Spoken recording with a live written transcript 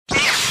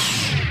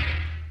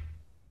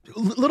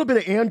little bit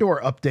of Andor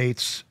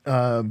updates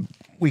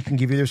we can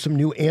give you. There's some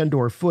new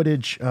Andor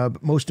footage.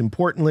 But most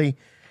importantly,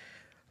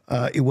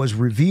 it was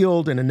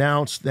revealed and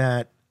announced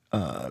that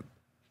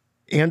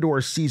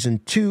Andor Season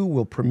 2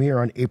 will premiere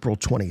on April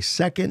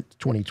 22nd,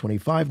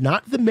 2025,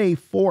 not the May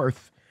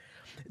 4th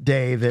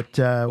day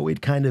that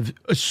we'd kind of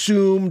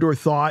assumed or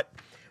thought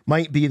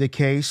might be the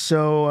case.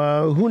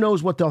 So who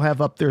knows what they'll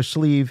have up their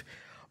sleeve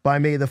by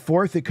May the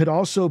 4th. It could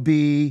also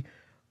be,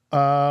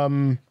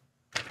 maybe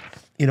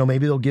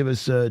they'll give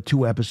us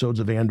 2 episodes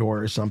of Andor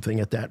or something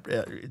at that,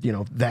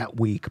 that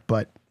week.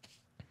 But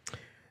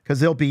because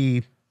they'll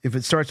be, if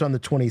it starts on the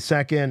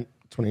 22nd,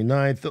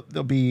 29th,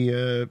 there'll be,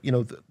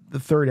 the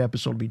 3rd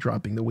episode will be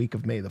dropping the week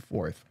of May the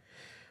 4th.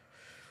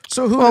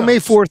 So who knows? May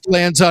 4th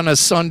lands on a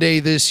Sunday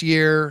this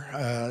year.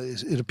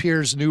 It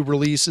appears new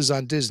releases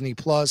on Disney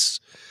Plus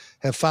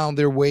have found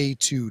their way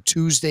to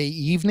Tuesday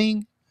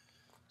evening.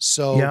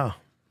 So yeah.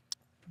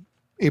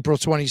 April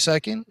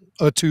 22nd,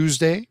 a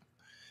Tuesday.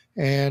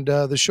 And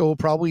the show will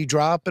probably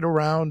drop at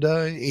around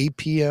 8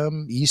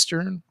 p.m.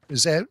 Eastern.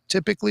 Is that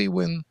typically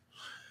when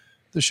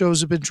the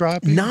shows have been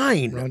dropping?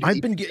 9.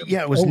 I've been getting,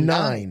 it was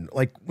 9.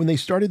 Like when they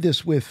started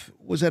this with,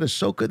 was that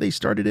Ahsoka they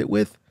started it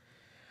with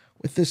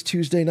this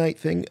Tuesday night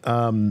thing?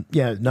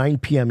 9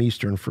 p.m.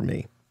 Eastern for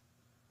me.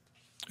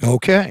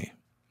 Okay.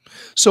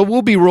 So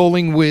we'll be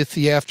rolling with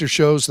the after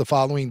shows the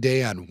following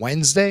day on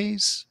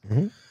Wednesdays.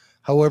 Mm-hmm.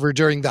 However,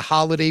 during the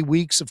holiday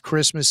weeks of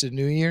Christmas and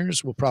New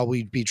Year's, we'll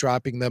probably be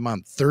dropping them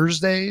on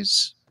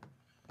Thursdays.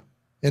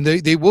 And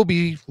they will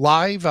be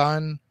live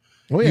on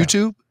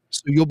YouTube.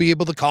 So you'll be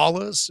able to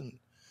call us, and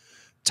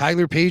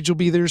Tyler Page will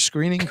be there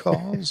screening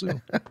calls.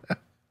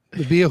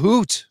 It'll be a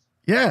hoot.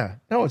 Yeah.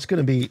 No, it's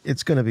going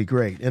to be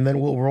great. And then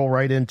we'll roll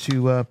right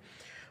into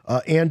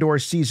Andor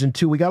Season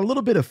 2. We got a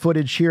little bit of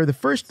footage here. The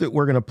first that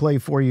we're going to play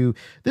for you,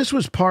 this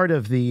was part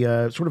of the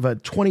sort of a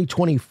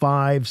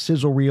 2025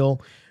 sizzle reel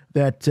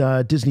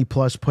that Disney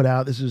Plus put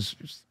out. This is,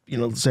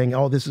 saying,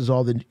 this is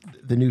all the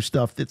new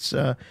stuff that's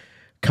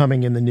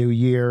coming in the new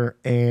year.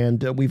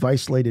 And we've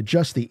isolated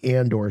just the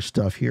Andor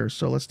stuff here.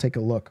 So let's take a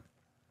look.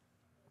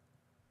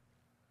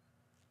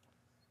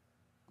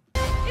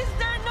 Is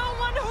there no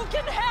one who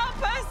can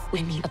help us?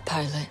 We need a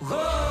pilot.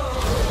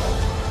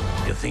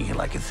 Whoa. You're thinking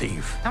like a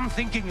thief. I'm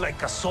thinking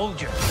like a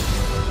soldier.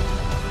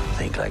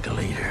 Think like a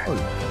leader.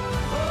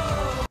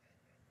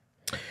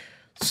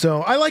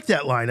 So I like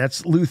that line.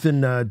 That's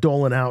Luthen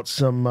doling out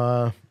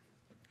some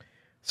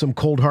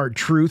cold hard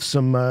truth,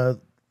 some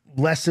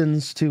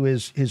lessons to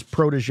his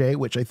protege,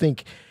 which I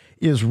think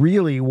is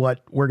really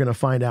what we're going to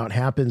find out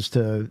happens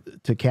to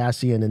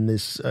Cassian in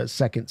this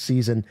second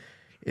season.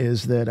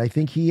 Is that I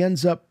think he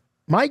ends up.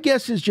 My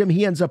guess is, Jim,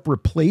 he ends up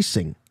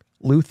replacing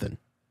Luthen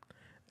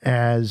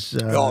as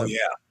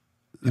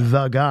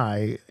the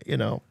guy,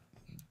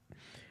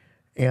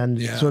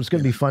 And so it's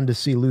going to be fun to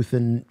see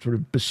Luthen sort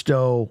of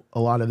bestow a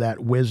lot of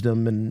that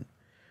wisdom. And,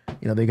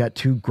 they got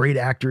 2 great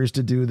actors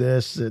to do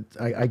this.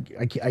 I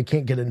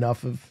can't get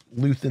enough of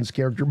Luthen's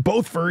character,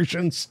 both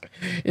versions,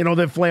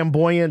 the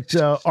flamboyant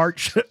art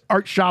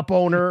shop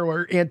owner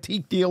or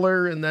antique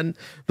dealer, and then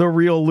the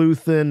real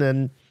Luthen.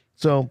 And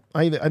so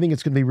I think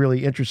it's going to be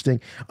really interesting.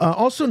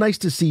 Also nice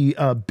to see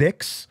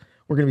Bix.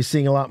 We're going to be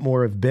seeing a lot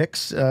more of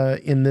Bix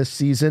in this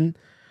season.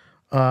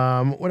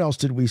 What else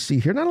did we see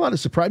here? Not a lot of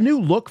surprise. New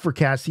look for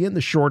Cassian,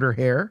 the shorter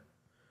hair.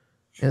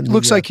 And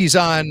looks like he's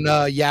on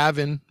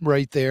Yavin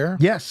right there.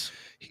 Yes.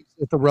 He's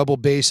at the Rebel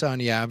base on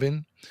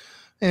Yavin.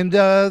 And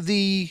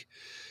the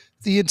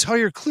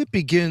entire clip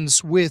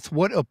begins with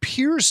what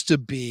appears to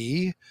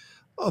be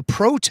a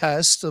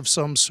protest of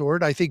some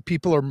sort. I think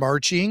people are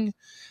marching.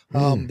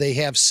 They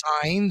have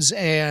signs,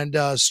 and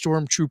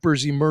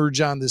stormtroopers emerge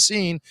on the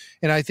scene.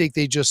 And I think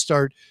they just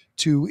start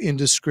to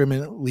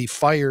indiscriminately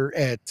fire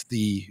at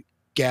the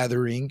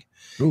gathering.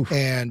 Oof.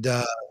 And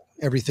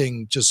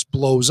everything just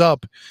blows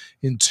up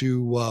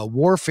into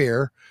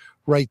warfare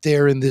right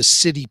there in this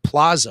city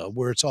plaza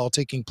where it's all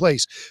taking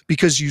place.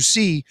 Because you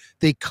see,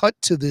 they cut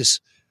to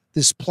this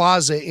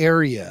plaza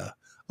area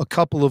a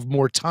couple of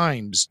more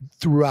times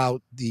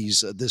throughout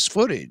this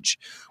footage,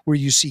 where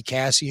you see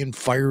Cassian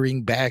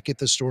firing back at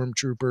the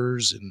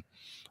stormtroopers and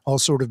all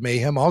sort of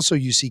mayhem. Also,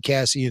 you see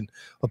Cassian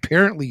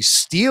apparently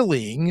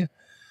stealing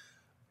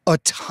a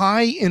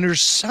TIE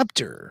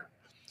interceptor,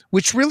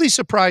 which really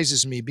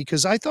surprises me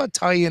because I thought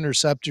TIE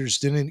interceptors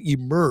didn't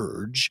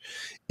emerge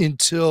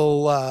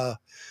until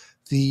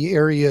the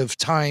area of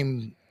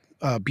time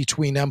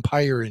between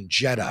Empire and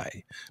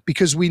Jedi,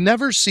 because we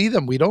never see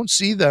them. We don't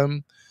see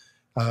them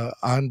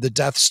on the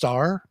Death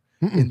Star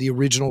in the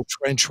original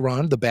trench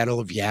run, the Battle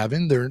of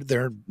Yavin.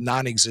 They're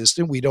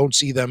non-existent. We don't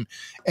see them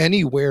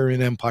anywhere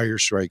in Empire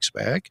Strikes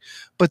Back,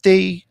 but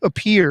they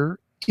appear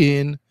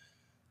in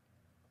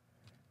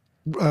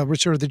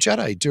Return of the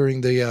Jedi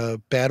during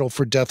the battle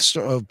for Death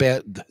Star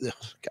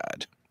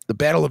the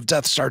Battle of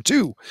Death Star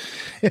 2.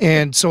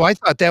 And so I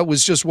thought that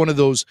was just one of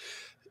those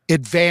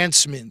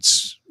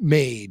advancements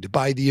made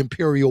by the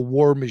Imperial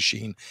war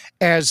machine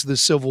as the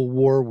Civil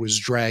War was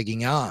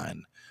dragging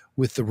on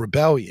with the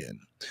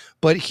rebellion.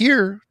 But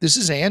here, this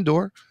is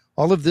Andor.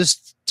 All of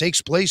this takes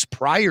place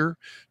prior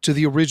to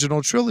the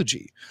original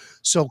trilogy.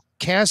 So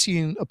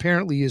Cassian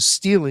apparently is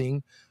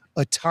stealing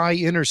a TIE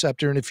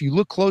interceptor, and if you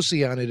look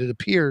closely on it, it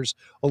appears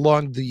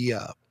along the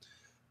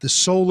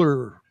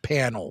solar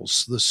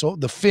panels,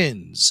 the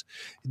fins.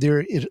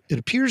 There, it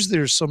appears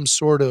there's some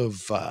sort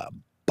of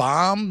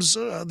bombs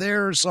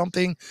there or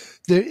something.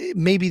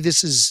 Maybe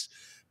this is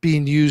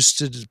being used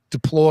to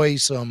deploy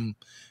some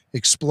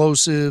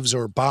explosives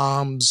or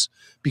bombs,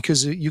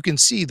 because you can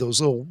see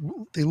those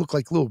they look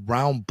like little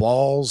round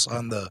balls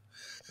on the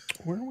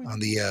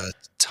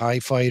TIE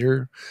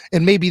fighter,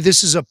 and maybe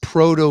this is a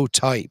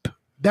prototype.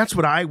 That's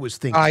what I was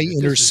thinking. TIE This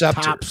is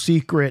interceptor, top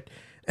secret,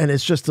 and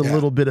it's just a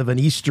little bit of an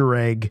Easter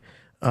egg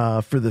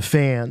for the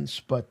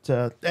fans. But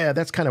yeah,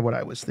 that's kind of what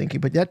I was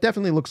thinking. But that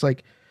definitely looks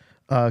like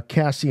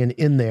Cassian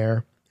in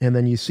there, and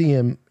then you see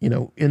him,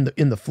 in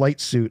the flight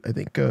suit. I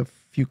think a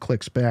few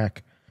clicks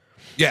back.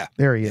 Yeah,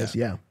 there he is.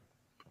 Yeah,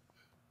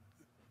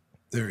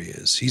 there he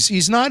is.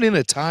 He's not in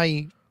a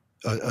TIE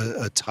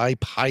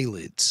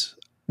pilot.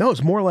 No,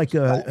 it's more like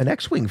an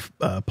X-wing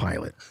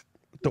pilot.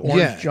 The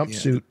orange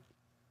jumpsuit,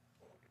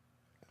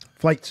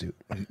 flight suit,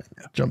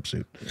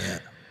 jumpsuit.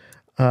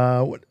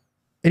 Yeah.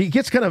 And he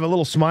gets kind of a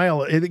little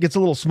smile. It gets a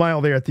little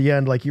smile there at the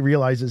end, like he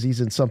realizes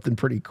he's in something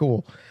pretty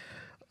cool.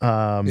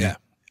 Yeah.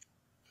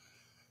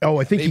 Oh,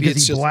 I think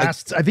because he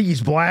blasts. I think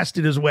he's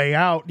blasted his way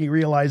out, and he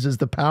realizes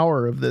the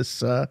power of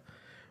this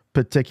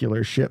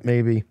particular ship.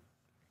 Maybe.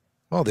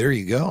 Oh, there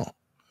you go.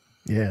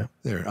 Yeah,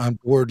 they're on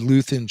board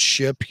Luthen's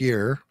ship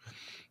here.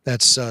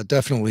 That's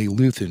definitely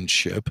Luthen's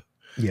ship.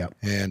 Yeah,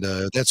 and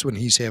that's when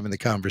he's having the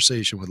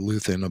conversation with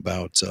Luthen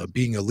about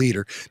being a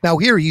leader. Now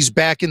here he's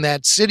back in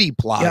that city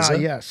plaza. Yeah,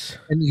 yes,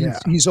 and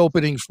he's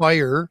opening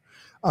fire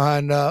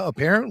on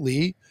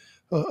apparently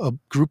a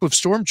group of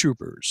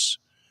stormtroopers.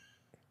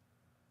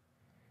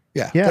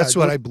 Yeah, that's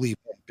what I believe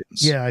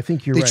happens. Yeah, I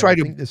think you're right. I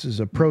think this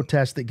is a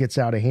protest that gets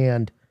out of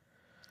hand.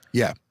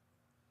 Yeah.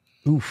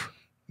 Oof.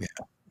 Yeah.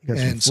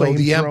 And so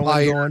the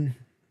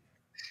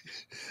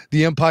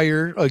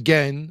Empire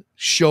again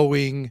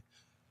showing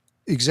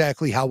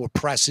exactly how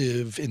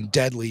oppressive and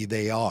deadly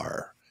they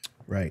are,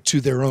 right, to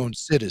their own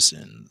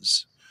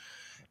citizens.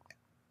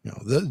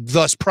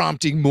 Thus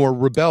prompting more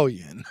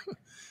rebellion.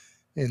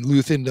 And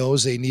Luthen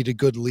knows they need a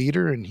good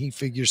leader, and he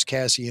figures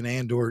Cassian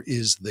Andor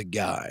is the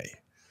guy.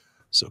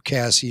 So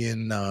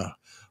Cassian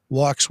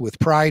walks with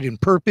pride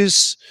and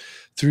purpose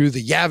through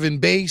the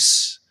Yavin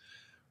base,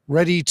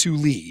 ready to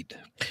lead.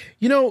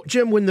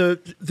 Jim, when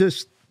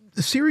the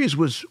series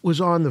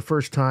was on the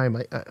first time,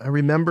 I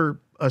remember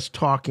us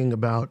talking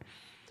about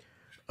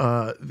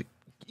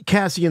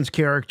Cassian's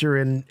character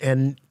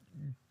and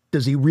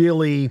does he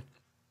really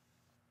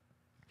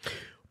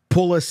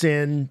pull us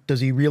in? Does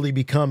he really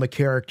become a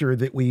character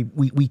that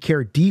we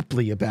care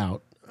deeply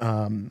about?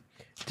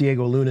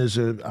 Diego Luna is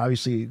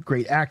obviously a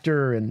great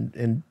actor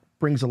and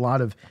brings a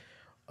lot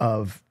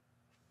of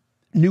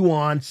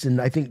nuance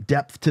and I think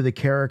depth to the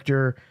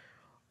character.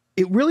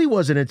 It really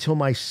wasn't until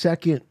my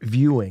second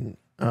viewing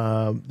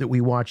that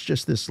we watched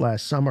just this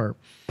last summer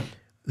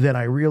that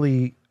I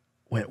really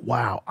went,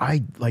 wow,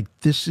 I like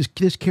this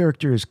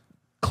character is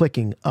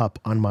clicking up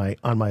on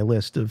my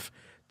list of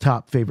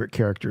top favorite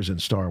characters in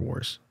Star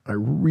Wars. I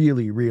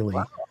really, really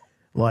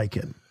like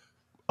him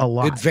a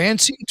lot.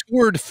 Advancing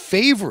toward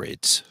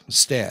favorite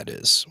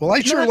status. Well, I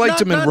sure liked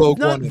him in Rogue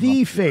One. Not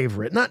the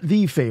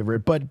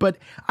favorite, but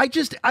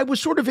I was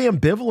sort of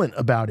ambivalent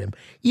about him.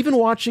 Even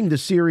watching the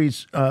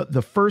series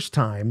the first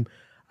time,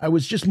 I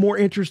was just more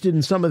interested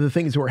in some of the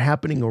things that were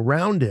happening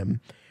around him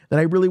that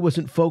I really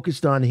wasn't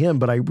focused on him,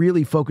 but I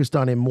really focused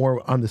on him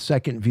more on the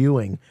second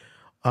viewing.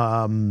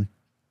 And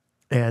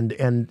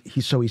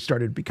he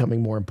started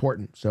becoming more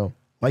important. So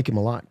like him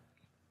a lot.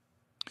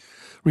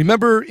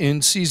 Remember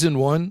in season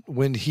 1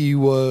 when he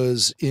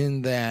was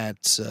in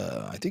that,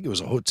 I think it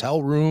was a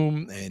hotel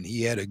room, and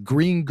he had a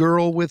green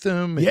girl with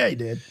him? Yeah, he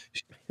did.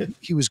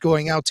 He was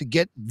going out to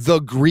get the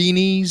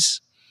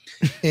greenies,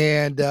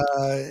 and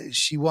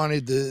she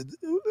wanted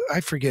I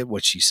forget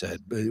what she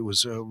said, but it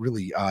was a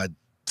really odd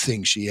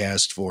thing she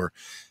asked for.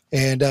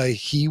 And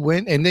he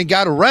went and then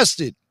got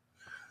arrested.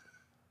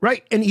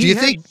 Right. And he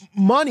had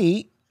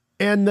money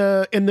and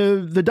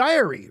the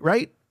diary,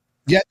 right?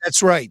 Yeah,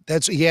 that's right.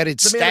 He had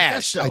it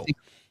stashed, I think,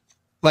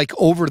 like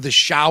over the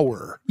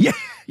shower. Yeah.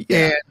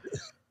 Yeah. And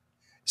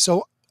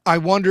so I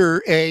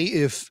wonder, A,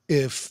 if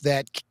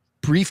that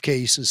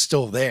briefcase is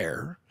still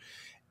there,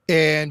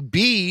 and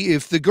B,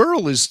 if the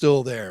girl is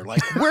still there.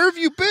 Like, where have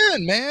you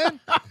been, man?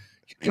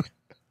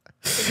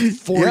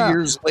 4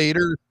 years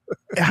later.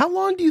 How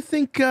long do you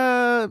think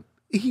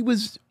he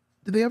was?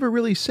 Did they ever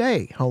really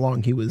say how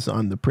long he was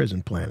on the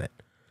prison planet?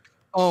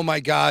 Oh my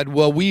God!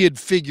 Well, we had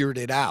figured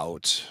it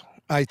out.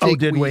 I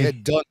think we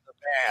had done the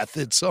math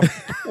at some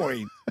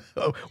point.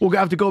 We'll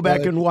have to go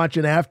back and watch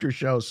an after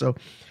show. So,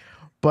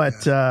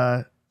 but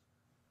at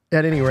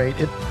any rate,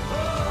 it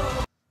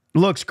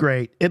looks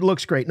great. It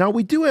looks great. Now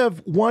we do have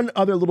one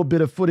other little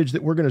bit of footage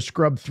that we're going to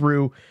scrub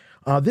through.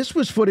 This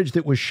was footage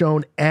that was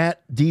shown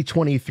at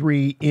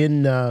D23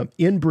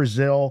 in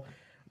Brazil.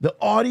 The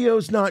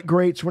audio's not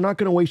great, so we're not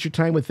going to waste your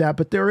time with that.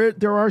 But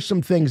there are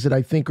some things that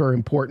I think are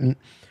important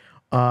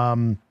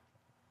to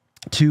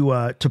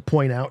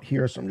point out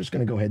here. So I'm just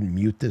going to go ahead and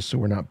mute this so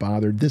we're not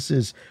bothered. This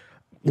is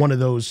one of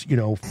those,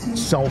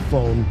 cell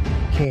phone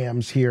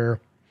cams here.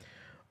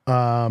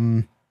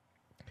 And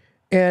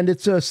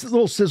it's a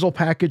little sizzle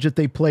package that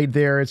they played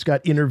there. It's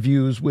got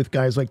interviews with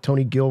guys like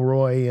Tony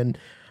Gilroy and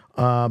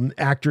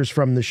actors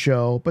from the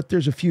show. But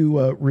there's a few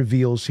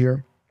reveals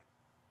here.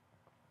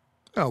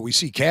 Oh, we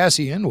see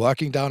Cassian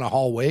walking down a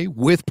hallway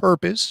with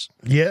purpose.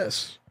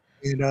 Yes.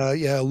 And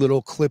a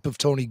little clip of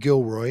Tony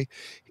Gilroy.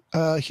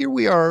 Here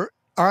we are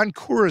on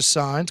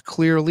Coruscant,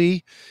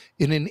 clearly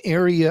in an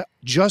area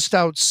just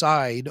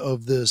outside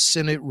of the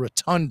Senate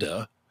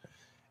Rotunda.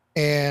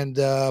 And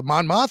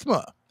Mon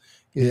Mothma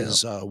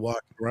is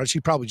walking around.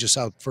 She's probably just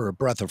out for a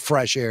breath of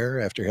fresh air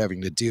after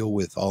having to deal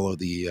with all of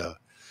the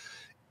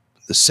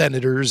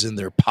senators and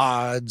their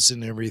pods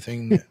and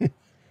everything.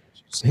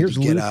 Here's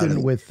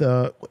Luthen with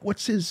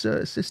what's his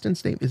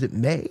assistant's name? Is it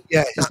May?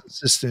 Yeah, his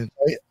assistant.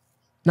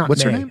 Not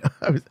What's May. her name?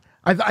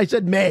 I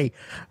said May.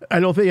 I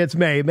don't think it's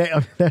May.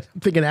 I'm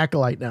thinking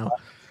Acolyte now.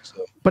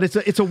 But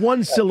it's a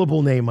one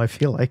syllable name. I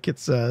feel like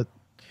it's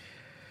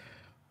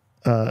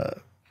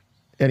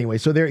anyway.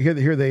 So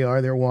here they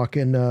are. They're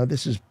walking.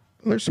 There's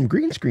some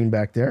green screen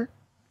back there.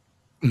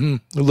 Mm-hmm.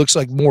 It looks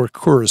like more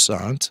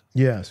Coruscant.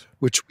 Yes,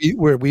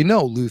 where we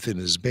know Luthen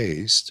is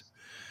based.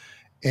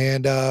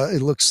 And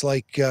it looks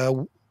like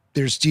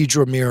there's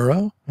Deidre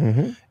Mira,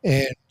 and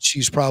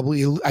she's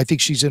I think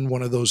she's in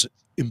one of those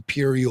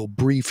Imperial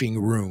briefing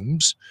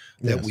rooms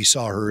that we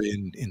saw her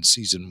in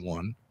season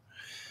 1.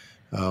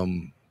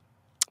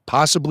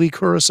 Possibly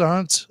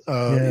Coruscant,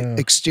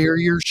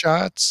 exterior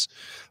shots,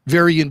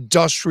 very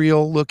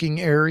industrial looking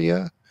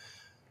area.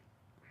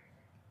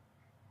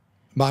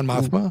 Mon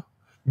Mothma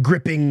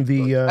gripping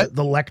the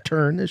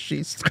lectern as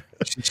she's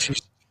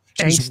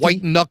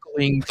white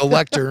knuckling the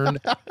lectern.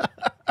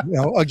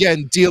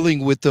 Again,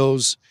 dealing with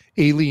those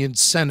alien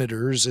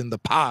senators in the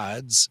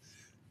pods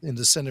in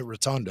the Senate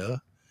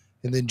Rotunda.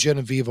 And then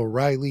Genevieve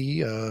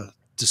O'Reilly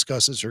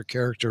discusses her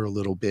character a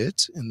little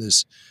bit in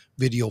this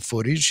video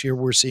footage. Here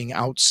we're seeing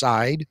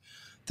outside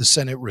the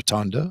Senate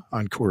Rotunda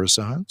on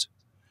Coruscant.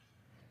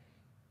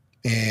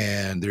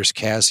 And there's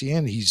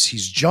Cassian.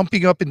 He's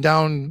jumping up and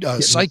down,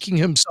 psyching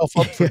himself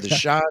up for the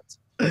shot.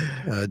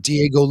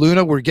 Diego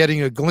Luna, we're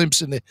getting a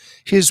glimpse into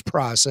his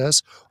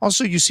process.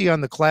 Also, you see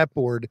on the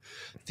clapboard,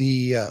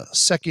 the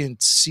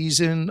second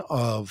season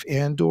of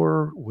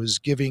Andor was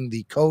giving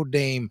the code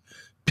name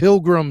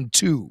Pilgrim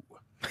 2.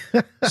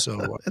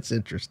 So that's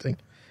interesting.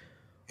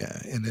 Yeah,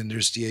 and then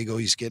there's Diego.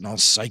 He's getting all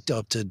psyched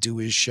up to do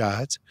his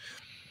shot.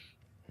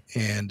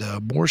 And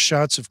more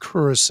shots of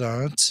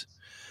Coruscant.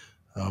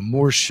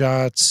 More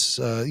shots.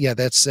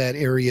 That's that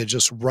area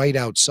just right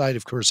outside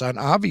of Coruscant.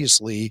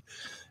 Obviously,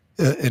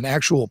 an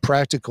actual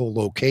practical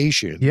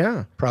location.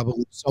 Yeah,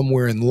 probably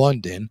somewhere in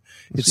London.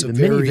 It's a the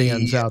very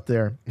minivans out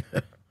there.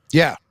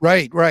 Yeah,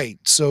 right.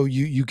 So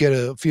you get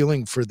a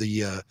feeling for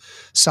the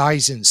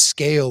size and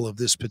scale of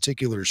this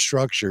particular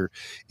structure.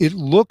 It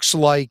looks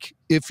like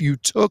if you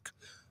took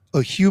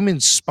a human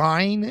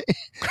spine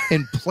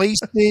and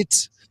placed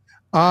it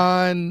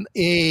on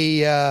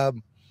a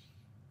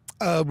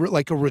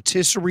like a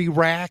rotisserie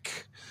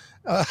rack.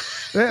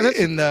 That's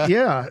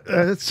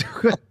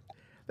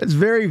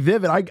very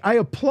vivid. I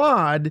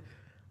applaud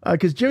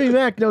because Jimmy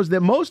Mack knows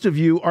that most of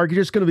you are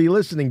just going to be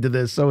listening to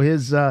this. So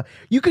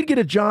you could get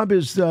a job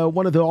as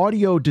one of the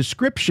audio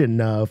description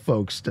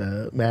folks,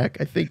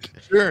 Mac. I think.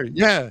 Sure.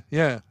 Yeah.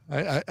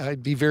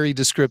 I'd be very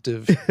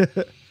descriptive.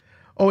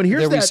 Oh, and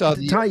here's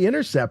that TIE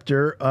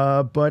Interceptor,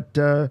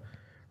 but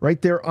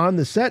right there on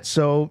the set.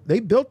 So they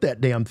built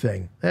that damn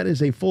thing. That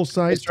is a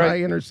full-size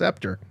TIE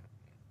Interceptor.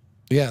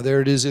 Yeah, there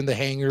it is in the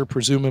hangar,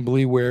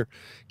 presumably where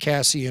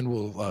Cassian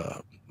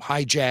will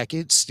hijack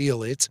it,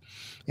 steal it.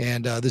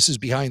 And this is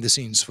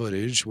behind-the-scenes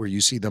footage where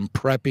you see them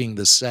prepping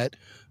the set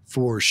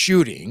for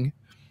shooting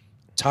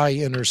TIE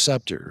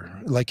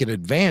Interceptor, like an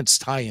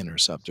advanced TIE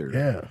Interceptor.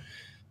 Yeah.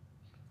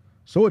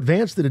 So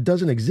advanced that it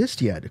doesn't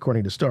exist yet,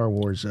 according to Star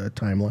Wars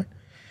timeline.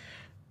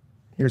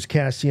 Here's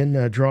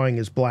Cassian drawing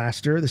his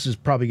blaster. This is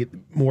probably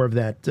more of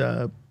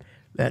that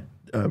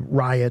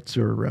riots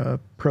or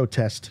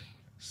protest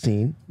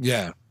scene.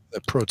 Yeah,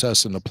 the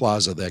protest in the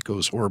plaza that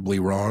goes horribly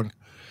wrong.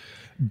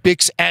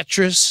 Bix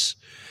Atris.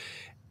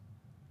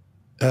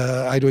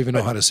 I don't even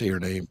know how to say her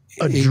name.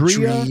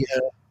 Adria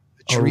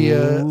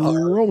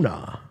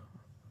Arona.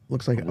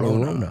 Looks like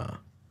Arona.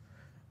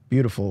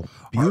 Beautiful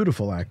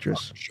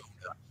actress.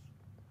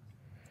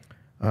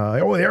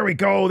 There we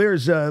go.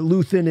 There's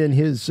Luthen and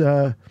his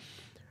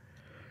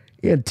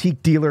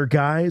antique dealer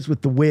guys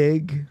with the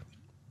wig.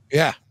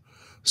 Yeah.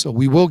 So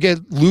we will get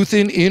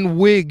Luthen in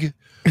wig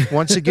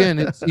once again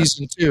in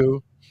season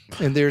 2.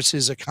 And there's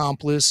his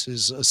accomplice,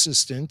 his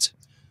assistant,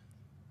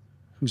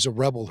 who's a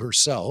rebel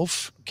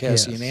herself,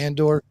 Cassian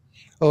Andor.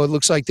 Oh, it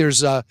looks like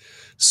there's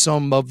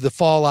some of the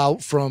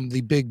fallout from the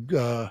big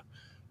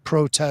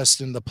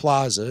protest in the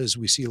plaza, as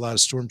we see a lot of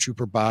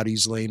stormtrooper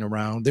bodies laying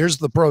around. There's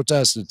the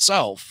protest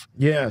itself.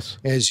 Yes.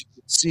 As you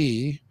can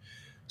see,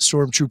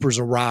 stormtroopers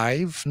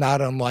arrive,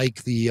 not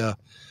unlike the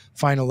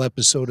final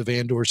episode of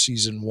Andor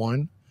season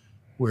 1,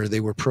 where they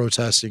were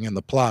protesting in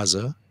the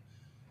plaza.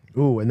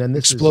 Ooh, and then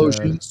this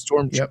explosion, is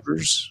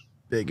stormtroopers.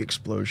 big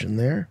explosion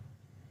there.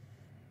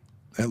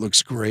 That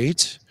looks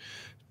great.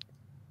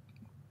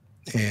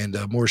 And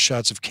more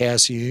shots of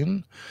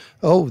Cassian.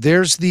 Oh,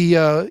 there's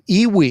the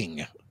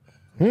E-Wing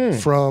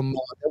from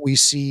that we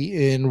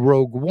see in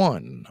Rogue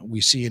One.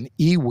 We see an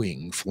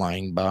E-Wing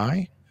flying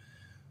by,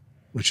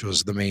 which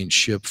was the main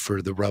ship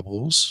for the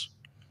Rebels.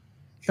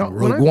 Now,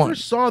 when I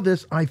first saw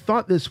this, I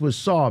thought this was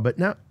Saw, but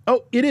now,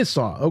 it is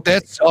Saw. Okay,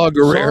 that's Saw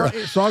Gerrera.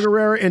 Saw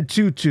Gerrera and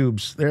 2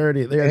 tubes. There it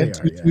is. There they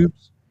are.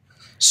 Tubes.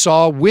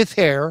 Saw with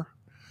hair.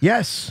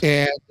 Yes,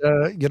 and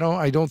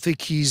I don't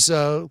think he's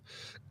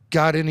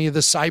got any of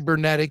the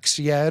cybernetics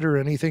yet or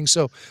anything.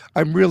 So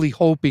I'm really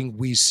hoping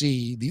we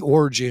see the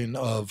origin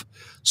of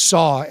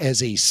Saw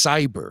as a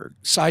cyborg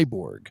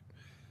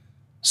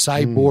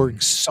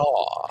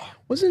Saw.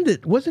 Wasn't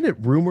it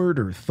rumored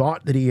or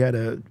thought that he had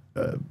a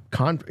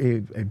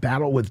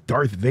battle with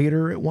Darth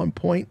Vader at one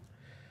point?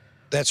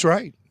 That's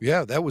right.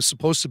 Yeah, that was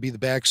supposed to be the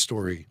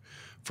backstory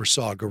for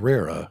Saw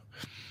Gerrera.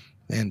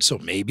 And so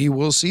maybe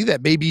we'll see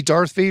that. Maybe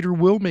Darth Vader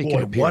will make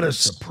an appearance. What a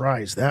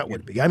surprise that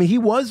would be. I mean, he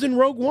was in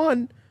Rogue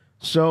One.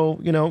 So,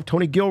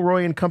 Tony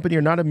Gilroy and company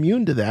are not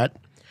immune to that.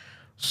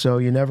 So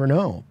you never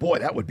know. Boy,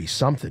 that would be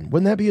something.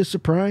 Wouldn't that be a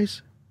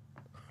surprise?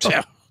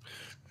 Yeah.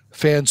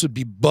 Fans would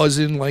be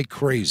buzzing like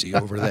crazy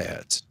over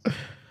that.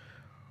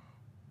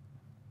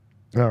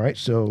 All right.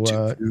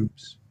 So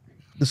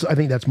I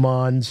think that's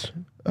Mon's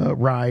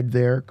ride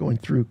there going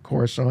through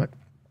Coruscant.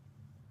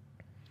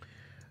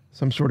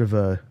 Some sort of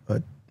a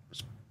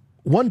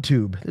one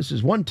tube. This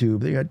is one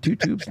tube. They had 2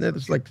 tubes. And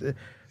it's like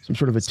some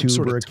sort of a tube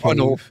or a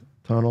tunnel. Cave.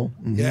 Tunnel.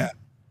 Mm-hmm. Yeah.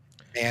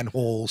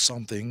 Manhole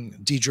something.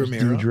 Deidre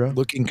Mira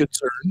looking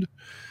concerned.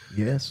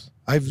 Yes.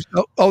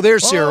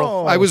 There's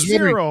Cyril. I was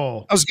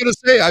Cyril. I was going to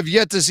say I've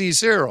yet to see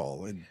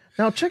Cyril. And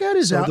now check out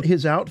his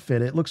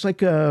outfit. It looks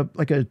like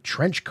a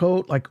trench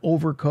coat, like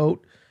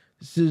overcoat.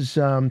 This is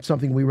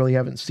something we really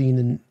haven't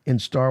seen in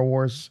Star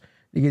Wars.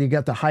 You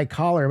got the high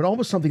collar, but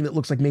almost something that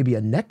looks like maybe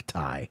a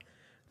necktie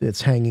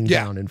that's hanging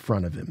down in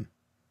front of him.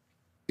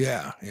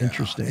 Yeah.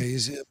 Interesting.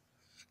 He's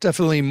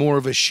definitely more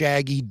of a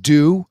shaggy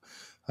do,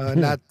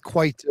 not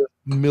quite the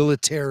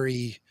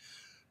military,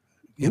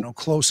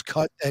 close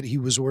cut that he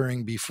was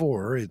wearing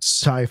before.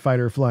 It's TIE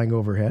fighter flying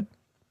overhead.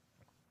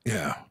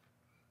 Yeah.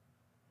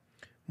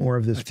 More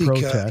of this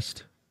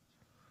protest.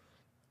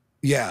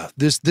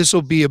 This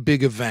will be a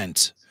big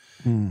event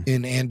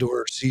in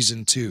Andor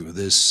season 2.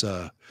 This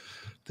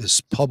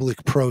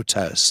public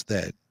protest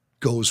that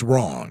goes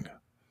wrong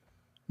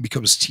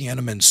becomes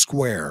Tiananmen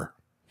Square.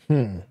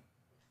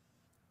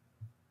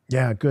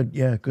 Yeah, good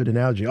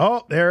analogy.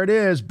 Oh, there it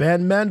is.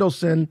 Ben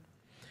Mendelsohn.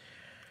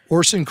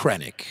 Orson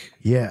Krennic.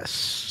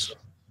 Yes.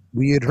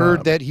 We had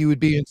heard that he would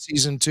be in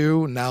season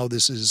 2. Now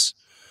this is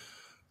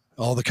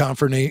all the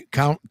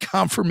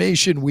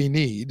confirmation we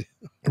need.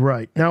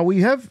 Right. Now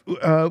we have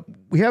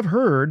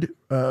heard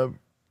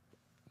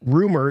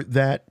rumor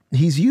that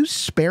he's used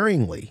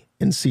sparingly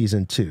in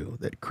season 2,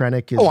 that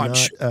Krennic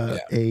is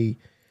a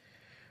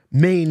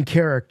main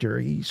character.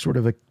 He's sort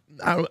of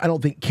I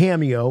don't think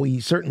cameo.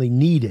 He certainly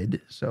needed,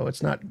 so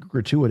it's not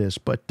gratuitous.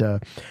 But I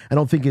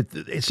don't think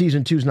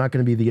season 2 is not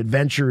going to be the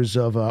adventures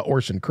of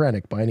Orson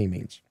Krennic by any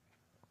means.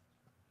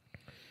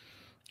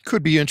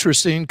 Could be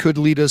interesting. Could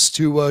lead us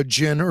to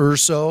Jyn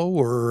Erso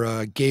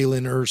or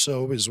Galen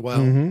Erso as well.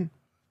 Mm-hmm.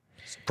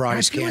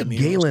 Surprise cameo. Like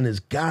Galen has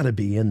got to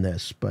be in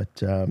this,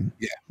 but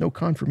no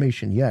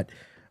confirmation yet.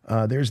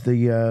 There's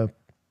the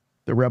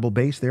Rebel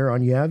base there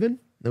on Yavin.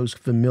 Those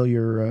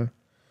familiar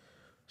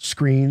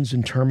screens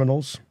and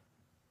terminals.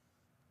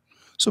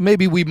 So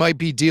maybe we might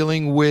be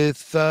dealing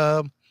with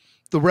the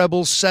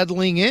Rebels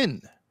settling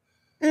in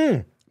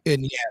Yavin.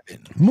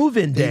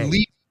 Move-in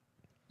day.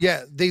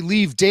 They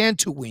leave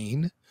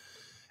Dantooine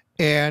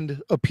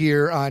and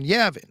appear on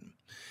Yavin.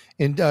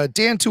 And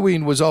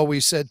Dantooine was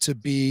always said to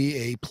be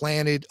a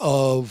planet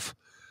of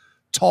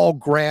tall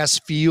grass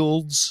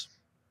fields.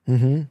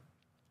 Mm-hmm.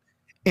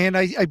 And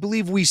I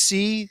believe we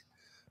see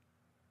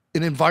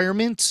an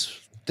environment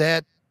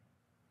that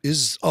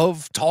is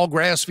of tall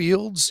grass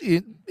fields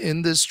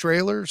in this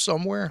trailer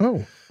somewhere.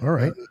 Oh, all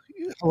right.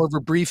 However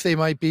brief they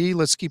might be,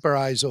 let's keep our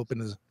eyes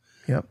open.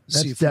 Yep,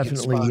 that's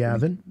definitely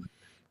Yavin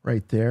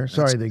right there.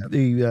 Sorry,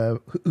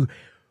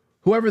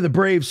 whoever the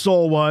brave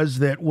soul was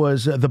that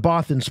was the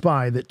Bothan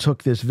spy that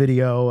took this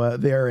video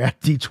there at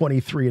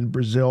D23 in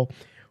Brazil,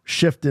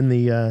 shifting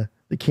the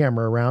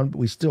camera around, but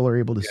we still are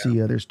able to see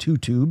there's 2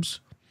 tubes.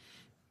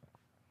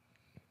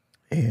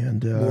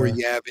 And more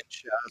Yavin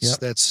shots. Yep.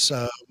 That's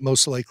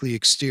most likely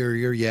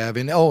exterior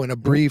Yavin. Oh, and a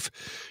brief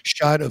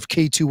shot of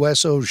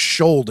K2SO's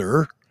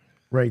shoulder.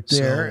 Right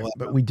there.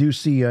 But we do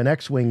see an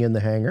X-Wing in the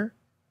hangar.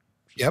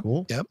 Yep.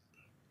 Cool. Yep.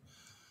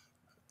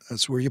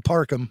 That's where you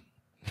park them.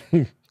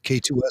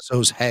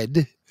 K2SO's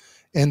head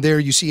And there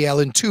you see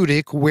Alan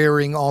Tudyk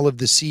wearing all of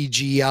the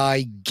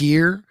CGI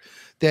gear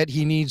that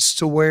he needs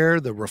to wear,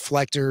 the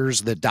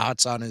reflectors, the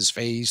dots on his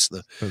face,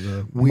 the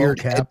weird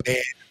mocap.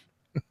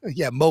 headband.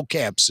 Yeah,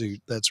 mocap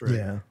suit. That's right.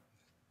 Yeah.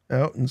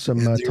 Oh, and some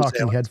And there's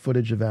talking Alan. head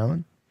footage of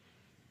Alan.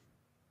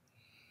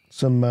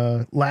 Some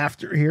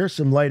laughter here,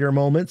 some lighter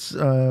moments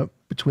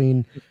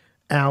between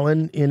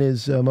Alan in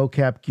his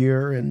mocap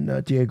gear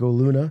and Diego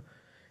Luna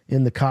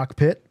in the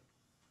cockpit.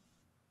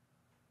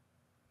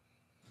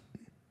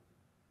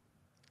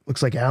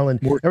 Looks like Alan.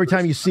 Every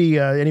time you see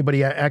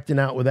anybody acting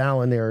out with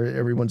Alan there,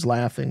 everyone's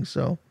laughing.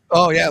 So.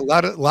 Oh yeah, a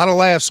lot of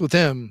laughs with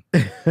him.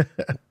 We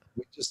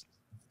just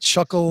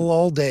chuckle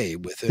all day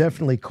with him.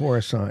 Definitely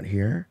Coruscant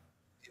here.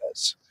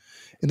 Yes.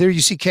 And there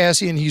you see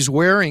Cassian. He's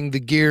wearing the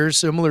gear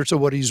similar to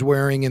what he's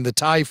wearing in the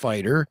TIE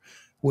Fighter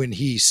when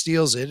he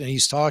steals it, and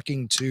he's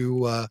talking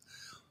to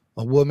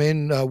a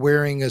woman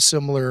wearing a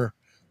similar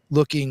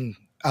looking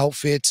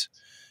outfit,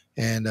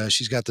 and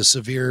she's got the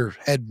severe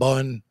head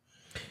bun.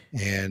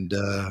 And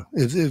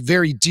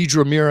very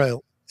Deidre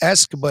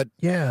Mira-esque, but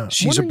yeah,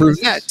 she's a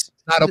brunette,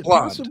 not a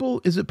blonde.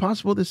 Is it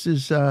possible this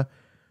is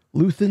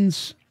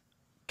Luthen's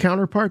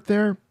counterpart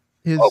there?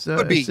 His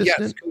could be. assistant?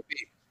 Yes, could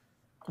be.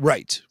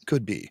 Right,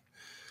 could be.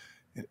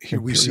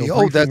 Here we see.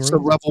 Imperial That's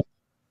briefing the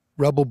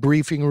rebel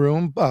briefing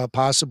room,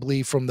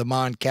 possibly from the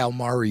Mon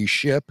Calamari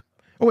ship.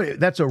 Oh wait,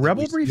 that's a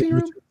rebel briefing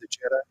room? The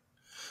Jedi.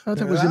 I thought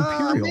that was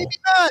Imperial. Maybe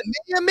not.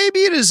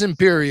 Maybe it is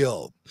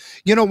Imperial.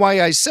 You know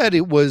why I said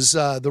it was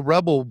the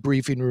rebel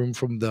briefing room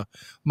from the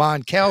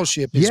Mon Cal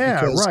ship is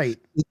because right.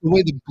 the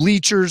way the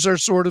bleachers are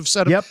sort of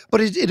set up. Yep. But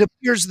it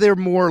appears they're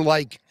more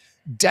like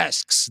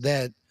desks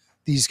that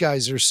these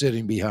guys are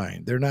sitting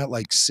behind. They're not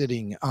like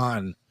sitting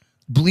on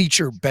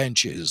bleacher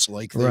benches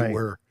like they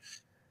were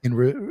in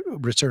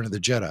Return of the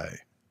Jedi.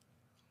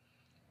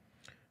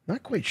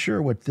 Not quite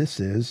sure what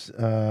this is.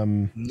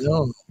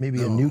 No,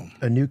 maybe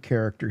a new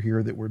character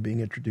here that we're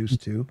being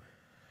introduced to.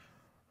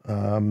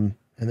 And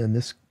then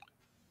this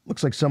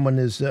looks like someone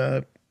is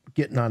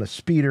getting on a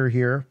speeder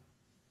here.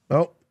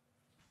 Oh,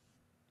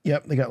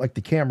 yep, they got like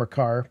the camera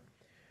car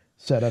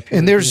set up here.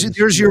 And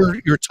there's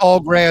your tall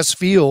grass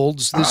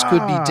fields. This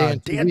could be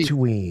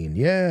Dantooine.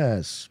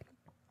 Yes.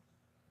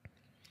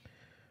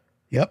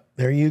 Yep,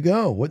 there you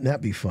go. Wouldn't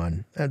that be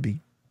fun? That'd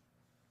be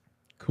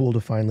cool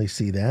to finally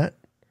see that.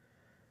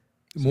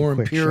 More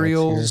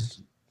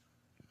Imperials.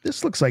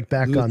 This looks like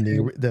back on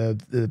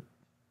the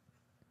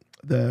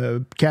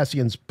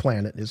Cassian's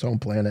planet, his home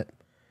planet.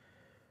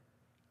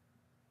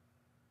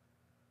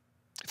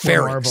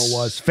 Ferrix. Marva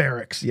was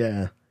Ferrix,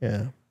 yeah.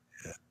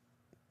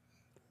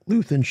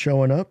 Luthen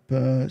showing up,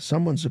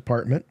 someone's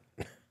apartment.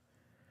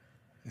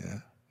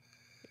 Yeah.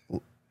 A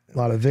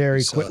lot of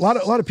very quick, a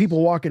lot of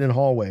people walking in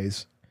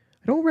hallways.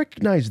 I don't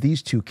recognize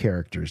these two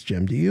characters,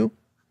 Jim. Do you?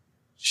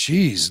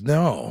 Jeez,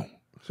 no.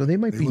 So they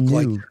might be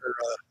new. Like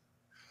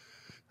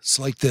it's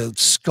like the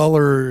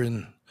Scully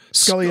and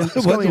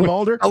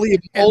Mulder. Scully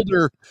and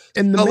Mulder.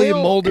 And the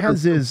male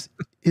has his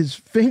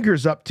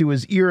fingers up to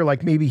his ear,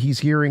 like maybe he's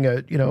hearing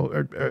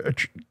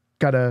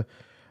got a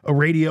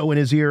radio in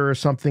his ear or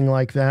something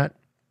like that.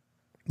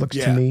 Looks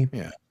to me.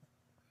 Yeah.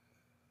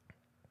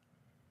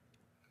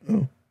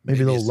 Oh,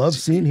 maybe a little love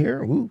scene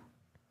here. Ooh.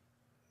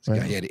 This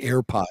guy had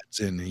AirPods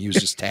in and he was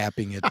just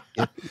tapping it.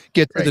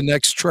 Get to the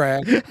next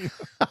track.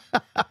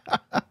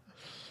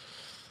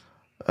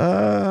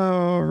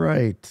 All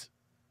right.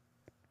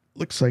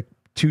 Looks like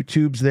two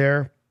tubes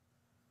there.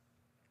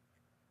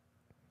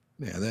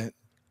 Yeah,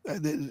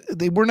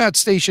 they were not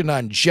stationed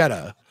on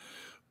Jeddah,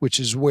 which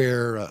is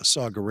where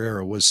Saw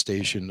Gerrera was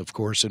stationed, of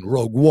course, in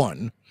Rogue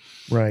One.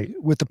 Right.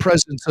 With the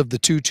presence of the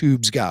two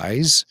tubes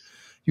guys,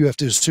 you have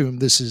to assume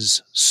this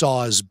is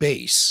Saw's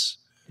base.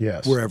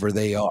 Yes. Wherever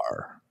they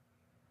are.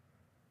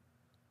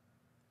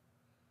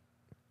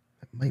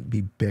 It might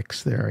be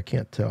Bix there. I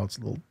can't tell. It's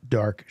a little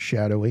dark,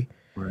 shadowy.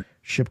 Right.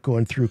 Ship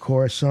going through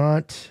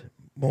Coruscant.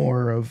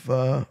 More of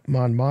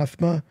Mon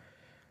Mothma.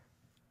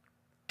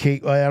 I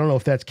don't know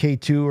if that's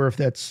K2 or if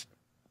that's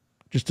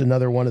just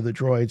another one of the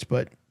droids,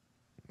 but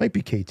might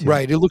be K2.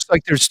 Right. It looks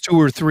like there's 2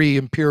 or 3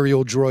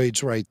 Imperial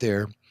droids right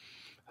there.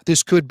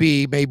 This could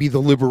be maybe the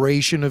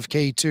liberation of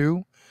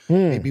K2.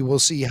 Maybe we'll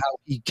see how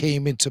he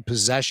came into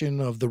possession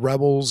of the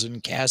rebels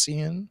and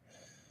Cassian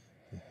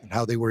and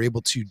how they were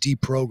able to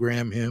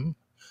deprogram him.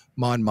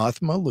 Mon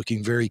Mothma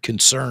looking very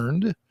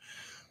concerned.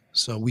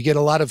 So we get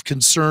a lot of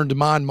concerned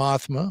Mon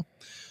Mothma.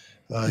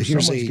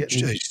 Here's a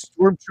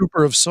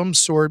stormtrooper of some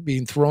sort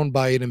being thrown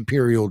by an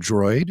Imperial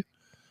droid.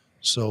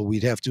 So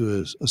we'd have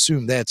to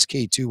assume that's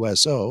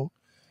K2SO.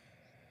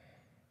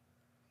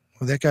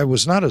 Well, that guy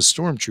was not a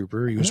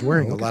stormtrooper. He was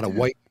wearing a lot of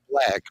white and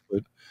black,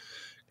 but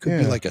could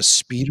be like a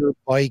speeder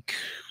bike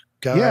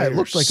guy. Yeah, it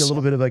looks like a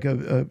little bit of like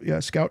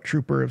a scout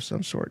trooper of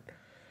some sort.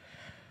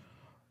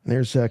 And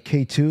there's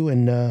K2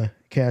 and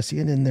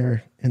Cassian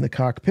in the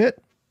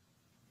cockpit.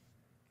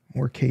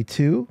 More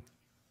K2.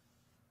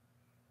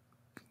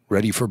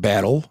 Ready for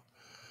battle.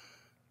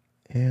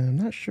 And I'm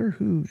not sure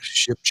who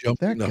ship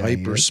jumping into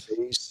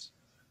hyperspace.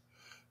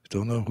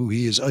 Don't know who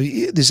he is.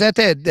 Is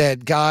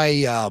that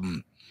guy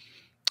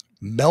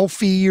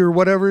Melfi or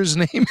whatever his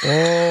name?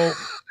 Oh,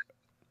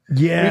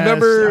 yeah.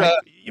 Remember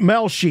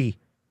Melshi?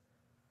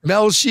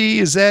 Melshi,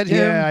 is that him?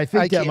 Yeah, I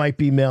think that might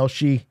be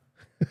Melshi.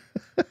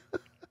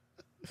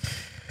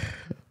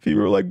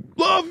 People were like,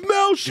 "Love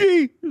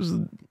Melshi." There's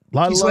a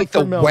lot He's of love like for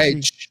the Melshi.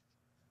 wedge.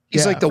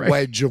 He's like the right.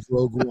 wedge of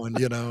Rogue One.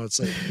 You know,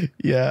 it's like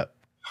Yeah,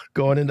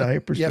 going into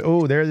hyperspace. Yep.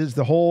 Oh, there is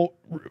the whole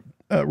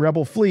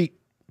Rebel fleet.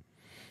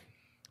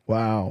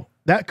 Wow,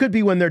 that could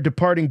be when they're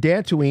departing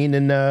Dantooine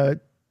and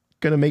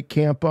going to make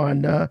camp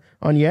on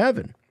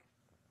Yavin.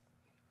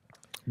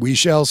 we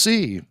shall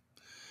see.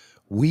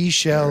 We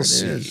shall There it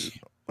see. is.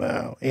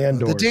 Wow,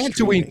 Andor. The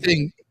Dantooine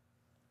thing.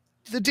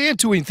 The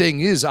Dantooine thing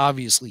is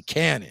obviously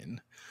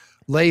canon.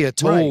 Leia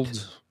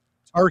told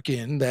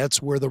Tarkin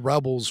that's where the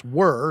rebels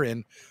were,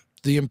 and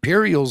the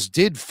Imperials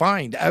did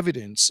find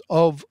evidence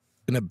of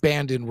an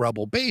abandoned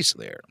rebel base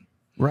there.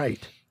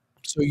 Right.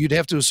 So you'd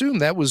have to assume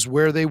that was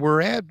where they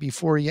were at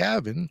before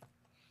Yavin.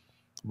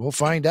 We'll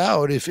find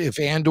out if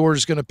Andor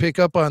is going to pick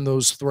up on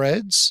those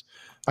threads.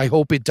 I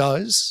hope it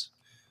does.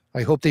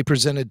 I hope they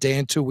present a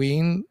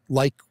Dantooine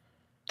like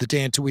the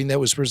Dantooine that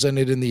was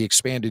presented in the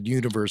expanded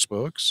universe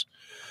books,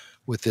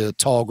 with the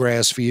tall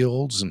grass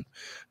fields, and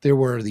there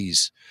were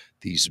these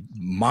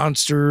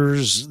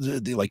monsters,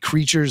 like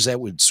creatures that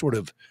would sort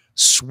of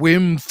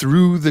swim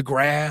through the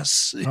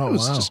grass. It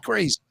was just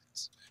crazy.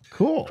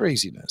 Cool.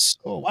 Craziness.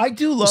 Oh, I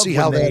do love see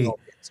how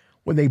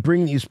when they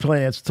bring these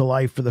planets to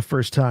life for the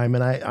first time,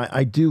 and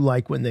I do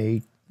like when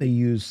they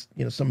use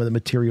some of the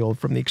material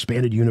from the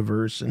expanded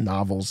universe and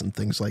novels and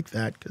things like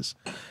that, because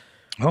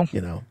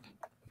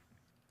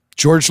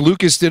George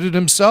Lucas did it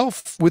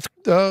himself with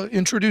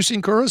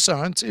introducing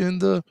Coruscant in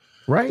the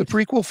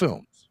prequel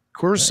films.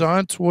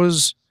 Coruscant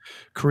was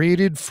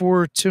created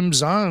for Tim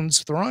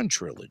Zahn's Thrawn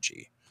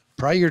trilogy.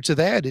 Prior to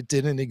that, it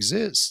didn't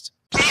exist.